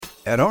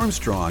At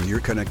Armstrong, your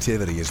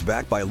connectivity is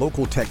backed by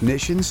local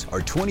technicians,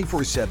 our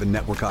 24/7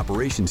 network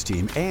operations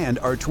team, and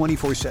our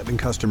 24/7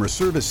 customer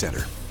service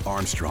center.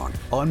 Armstrong,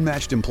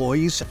 unmatched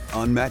employees,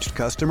 unmatched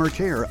customer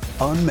care,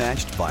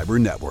 unmatched fiber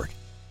network.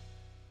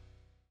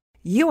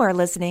 You are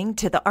listening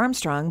to the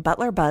Armstrong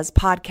Butler Buzz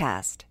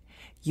podcast,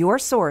 your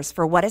source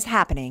for what is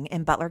happening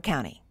in Butler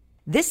County.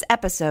 This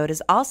episode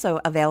is also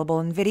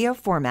available in video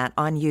format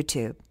on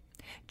YouTube.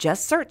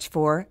 Just search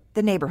for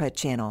the Neighborhood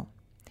Channel.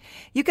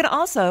 You can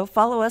also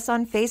follow us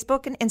on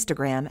Facebook and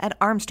Instagram at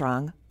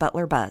Armstrong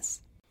Butler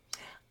Buzz.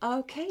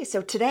 Okay,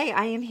 so today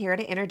I am here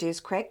to introduce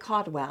Craig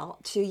Caldwell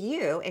to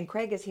you, and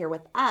Craig is here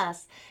with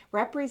us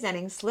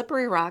representing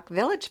Slippery Rock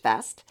Village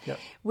Fest,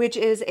 which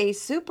is a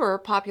super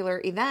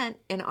popular event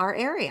in our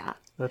area.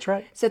 That's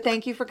right. So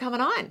thank you for coming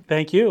on.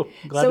 Thank you.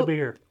 Glad to be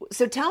here.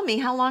 So tell me,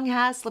 how long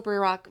has Slippery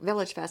Rock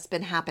Village Fest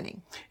been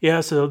happening?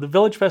 Yeah, so the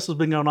Village Fest has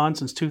been going on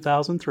since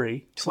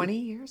 2003. 20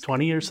 years?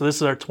 20 years. So this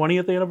is our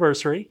 20th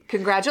anniversary.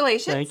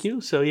 Congratulations. Thank you.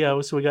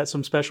 So so we got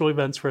some special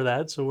events for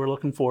that, so we're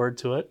looking forward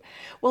to it.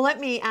 Well, let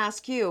me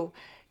ask you,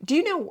 do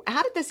you know,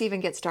 how did this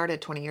even get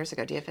started 20 years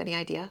ago? Do you have any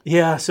idea?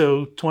 Yeah,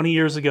 so 20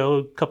 years ago,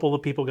 a couple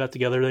of people got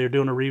together. They were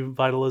doing a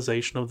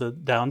revitalization of the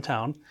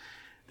downtown.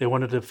 They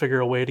wanted to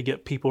figure a way to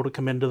get people to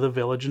come into the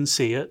village and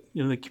see it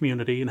in the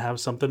community and have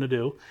something to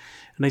do.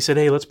 And they said,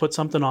 hey, let's put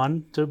something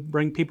on to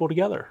bring people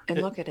together. And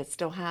look at it,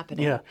 still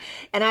happening. Yeah.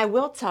 And I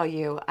will tell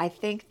you, I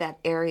think that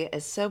area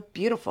is so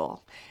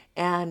beautiful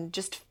and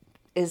just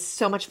is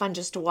so much fun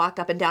just to walk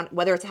up and down,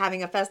 whether it's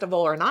having a festival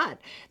or not.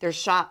 There's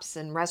shops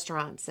and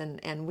restaurants,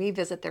 and we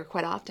visit there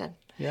quite often.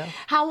 Yeah.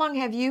 How long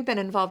have you been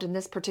involved in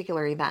this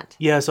particular event?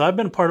 Yeah, so I've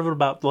been a part of it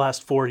about the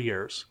last 4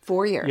 years.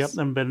 4 years? Yep,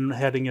 and been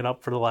heading it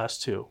up for the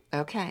last 2.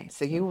 Okay,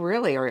 so you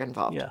really are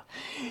involved. Yeah.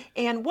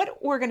 And what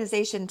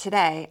organization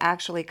today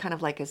actually kind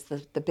of like is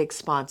the big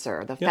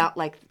sponsor, the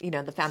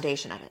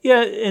foundation of it?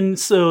 Yeah, and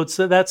so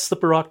that's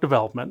Slippery Rock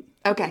Development.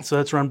 Okay. So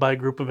that's run by a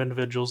group of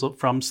individuals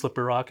from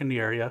Slippery Rock in the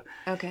area.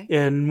 Okay.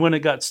 And when it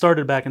got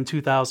started back in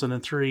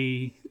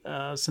 2003,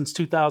 since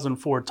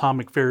 2004, Tom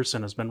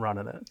McPherson has been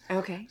running it.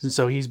 Okay. And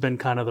so he's been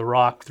kind of the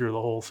rock through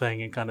the whole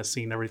thing and kind of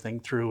seen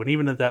everything through. And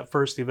even at that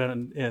first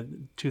event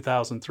in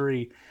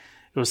 2003,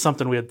 it was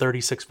something, we had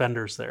 36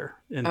 vendors there.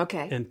 And,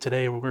 okay. And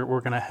today we're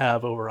going to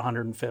have over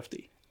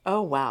 150.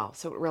 Oh, wow.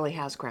 So it really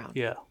has grown.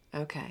 Yeah.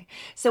 Okay.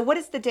 So what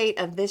is the date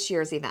of this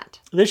year's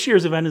event? This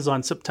year's event is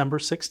on September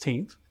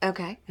 16th.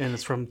 Okay. And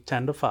it's from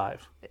 10 to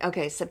 5.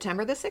 Okay,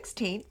 September the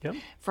 16th. Yep.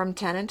 From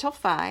 10 until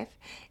 5.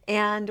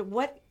 And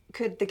what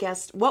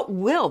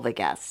will the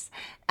guests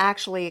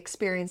actually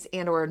experience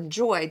and or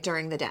enjoy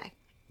during the day?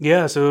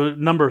 Yeah, so a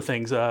number of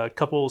things. A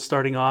couple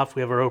starting off,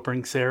 we have our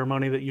opening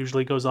ceremony that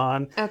usually goes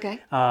on. Okay.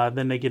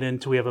 Then they get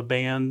into, we have a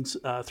band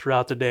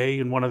throughout the day,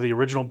 and one of the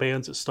original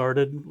bands that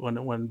started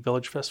when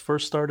Village Fest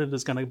first started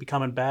is going to be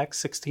coming back,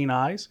 16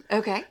 Eyes.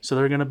 Okay. So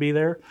they're going to be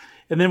there.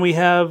 And then we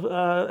have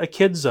a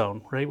kids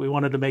zone, right? We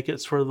wanted to make it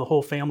so the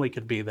whole family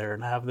could be there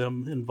and have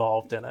them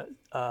involved in it.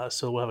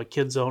 So we'll have a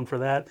kids zone for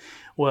that.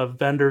 We'll have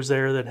vendors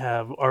there that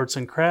have arts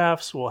and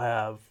crafts. We'll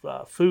have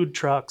food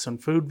trucks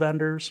and food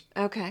vendors.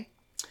 Okay.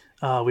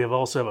 We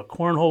also have a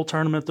cornhole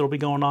tournament that'll be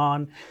going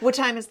on. What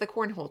time is the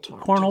cornhole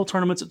tournament? Cornhole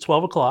tournament's at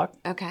 12 o'clock.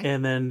 Okay.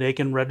 And then they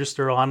can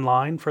register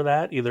online for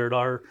that,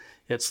 either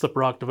at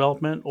Slippery Rock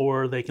Development,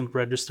 or they can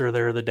register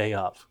there the day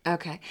of.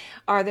 Okay.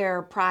 Are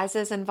there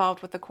prizes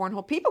involved with the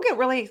cornhole? People get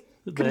really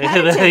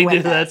competitive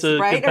with that's us,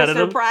 right? Competitive.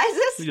 Are there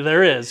prizes?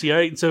 There is,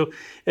 yeah. So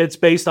it's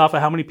based off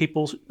of how many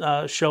people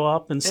show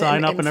up and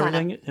sign up and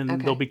everything, and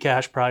okay. There'll be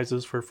cash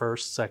prizes for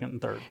first, second,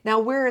 and third. Now,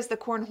 where is the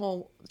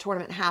cornhole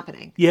tournament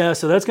happening? Yeah,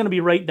 so that's going to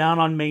be right down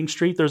on Main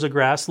Street. There's a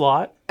grass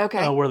lot.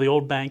 Okay. Where the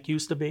old bank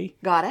used to be.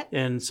 Got it.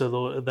 And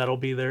so that'll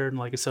be there, and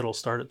like I said, it'll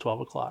start at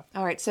 12 o'clock.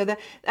 All right. So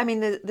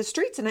the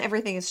streets and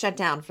everything is shut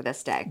down for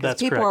this day because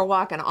That's people correct. are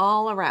walking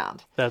all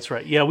around. That's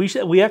right. Yeah,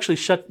 we actually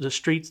shut the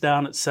streets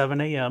down at 7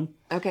 a.m.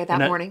 Okay,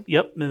 that morning.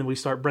 Yep, and then we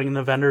start bringing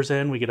the vendors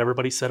in. We get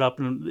everybody set up,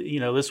 and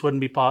this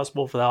wouldn't be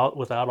possible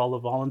without all the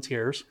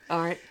volunteers.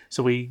 All right.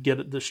 So we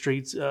get the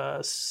streets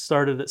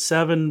started at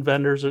 7.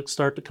 Vendors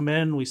start to come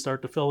in. We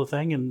start to fill the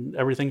thing, and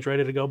everything's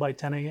ready to go by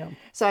 10 a.m.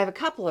 So I have a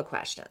couple of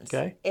questions.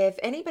 Okay. If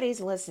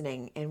anybody's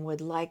listening and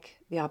would like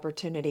the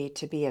opportunity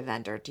to be a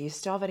vendor, do you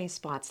still have any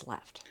spots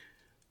left?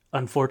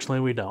 Unfortunately,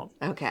 we don't.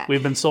 Okay.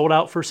 We've been sold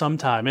out for some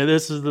time, and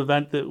this is the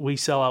event that we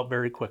sell out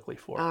very quickly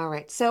for. All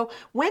right. So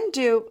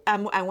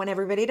I want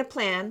everybody to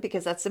plan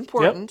because that's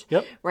important.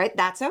 Yep. Right?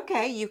 That's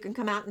okay. You can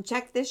come out and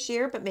check this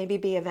year, but maybe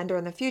be a vendor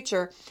in the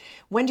future.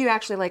 When do you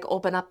actually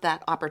open up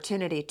that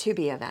opportunity to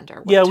be a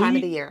vendor? What time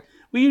of the year?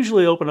 We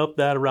usually open up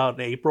that around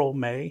April,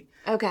 May.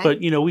 Okay. But,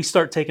 we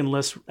start taking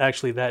lists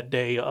actually that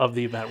day of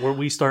the event where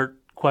we start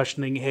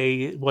questioning,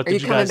 hey, what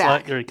did you guys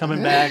like? Are you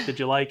coming back? Did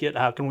you like it?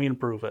 How can we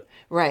improve it?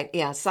 Right.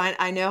 Yeah.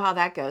 I know how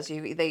that goes.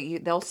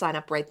 They'll sign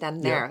up right then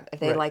and there if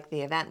they like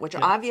the event, which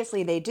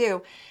obviously they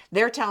do.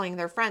 They're telling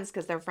their friends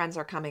because their friends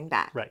are coming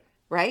back. Right.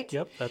 right?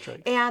 Yep, that's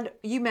right. And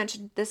you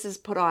mentioned this is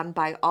put on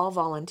by all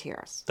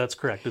volunteers. That's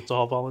correct. It's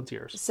all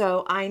volunteers.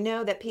 So I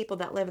know that people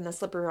that live in the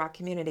Slippery Rock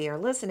community are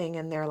listening,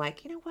 and they're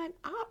like, you know what?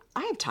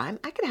 I have time.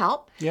 I can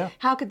help. Yeah.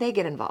 How could they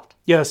get involved?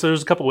 Yeah, so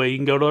there's a couple ways. You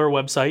can go to our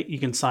website. You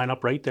can sign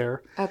up right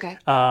there. Okay.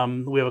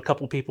 We have a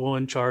couple people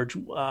in charge.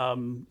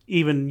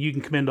 Even you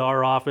can come into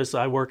our office.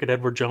 I work at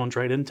Edward Jones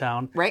right in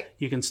town. Right.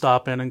 You can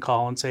stop in and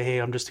call and say, hey,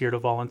 I'm just here to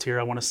volunteer.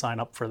 I want to sign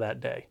up for that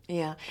day.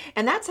 Yeah.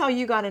 And that's how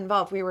you got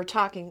involved. We were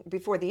talking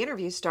before the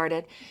interview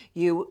started.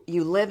 You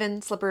live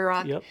in Slippery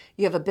Rock. Yep.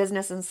 You have a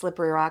business in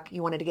Slippery Rock.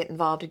 You wanted to get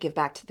involved to give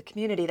back to the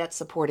community that's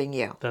supporting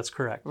you. That's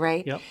correct.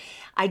 Right? Yep.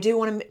 I do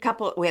want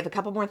we have a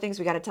couple more things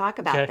we got to talk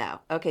about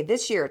though. Okay,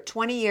 this year,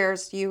 20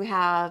 years, you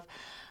have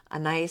a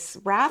nice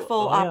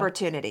raffle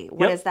opportunity.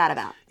 What is that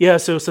about? Yeah,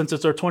 so since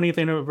it's our 20th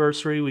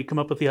anniversary, we come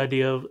up with the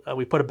idea of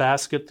we put a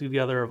basket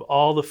together of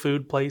all the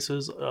food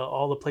places,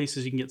 all the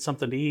places you can get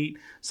something to eat,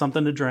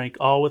 something to drink,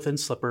 all within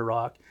Slippery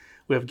Rock.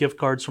 We have gift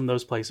cards from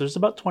those places. There's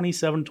about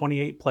 27,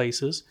 28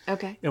 places.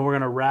 Okay. And we're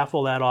going to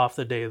raffle that off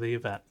the day of the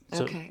event.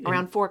 Okay.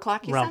 Around 4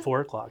 o'clock, you said? Around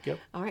 4 o'clock, yep.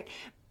 All right.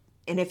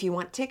 And if you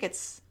want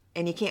tickets,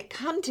 and you can't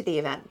come to the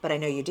event, but I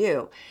know you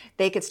do,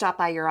 they could stop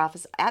by your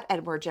office at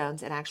Edward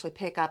Jones and actually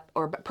pick up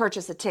or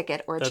purchase a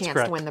ticket or a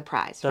chance to win the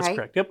prize, That's right?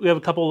 correct. Yep, we have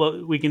a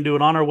couple we can do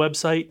it on our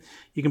website.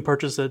 You can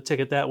purchase a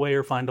ticket that way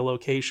or find a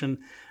location.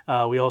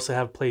 We also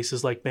have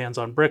places like Bands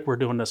on Brick. We're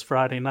doing this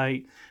Friday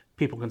night.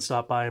 People can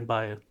stop by and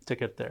buy a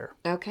ticket there.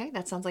 Okay,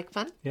 that sounds like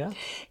fun. Yeah.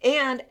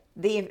 And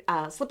the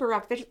Slippery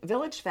Rock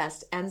Village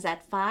Fest ends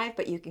at 5,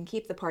 but you can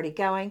keep the party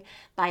going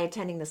by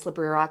attending the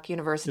Slippery Rock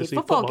University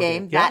football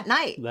game that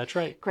night. That's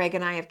right. Craig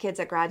and I have kids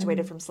that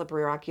graduated from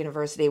Slippery Rock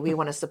University. We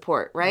want to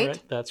support,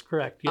 right? That's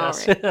correct,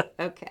 yes. All right.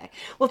 Okay.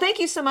 Well, thank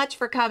you so much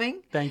for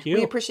coming. Thank you.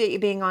 We appreciate you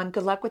being on.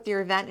 Good luck with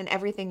your event and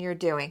everything you're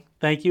doing.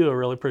 Thank you. I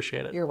really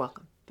appreciate it. You're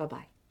welcome.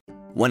 Bye-bye.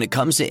 When it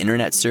comes to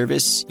internet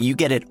service, you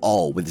get it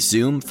all with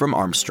Zoom from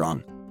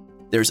Armstrong.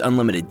 There's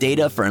unlimited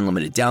data for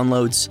unlimited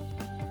downloads,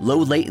 low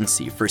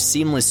latency for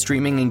seamless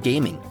streaming and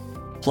gaming,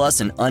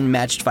 plus an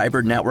unmatched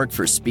fiber network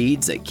for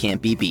speeds that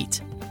can't be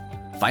beat.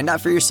 Find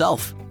out for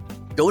yourself.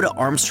 Go to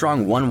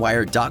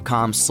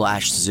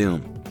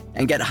armstrong1wire.com/Zoom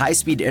and get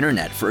high-speed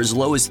internet for as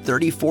low as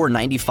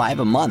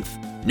 $34.95 a month.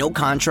 No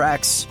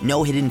contracts,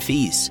 no hidden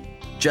fees.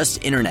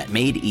 Just internet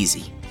made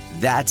easy.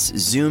 That's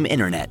Zoom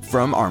Internet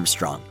from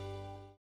Armstrong.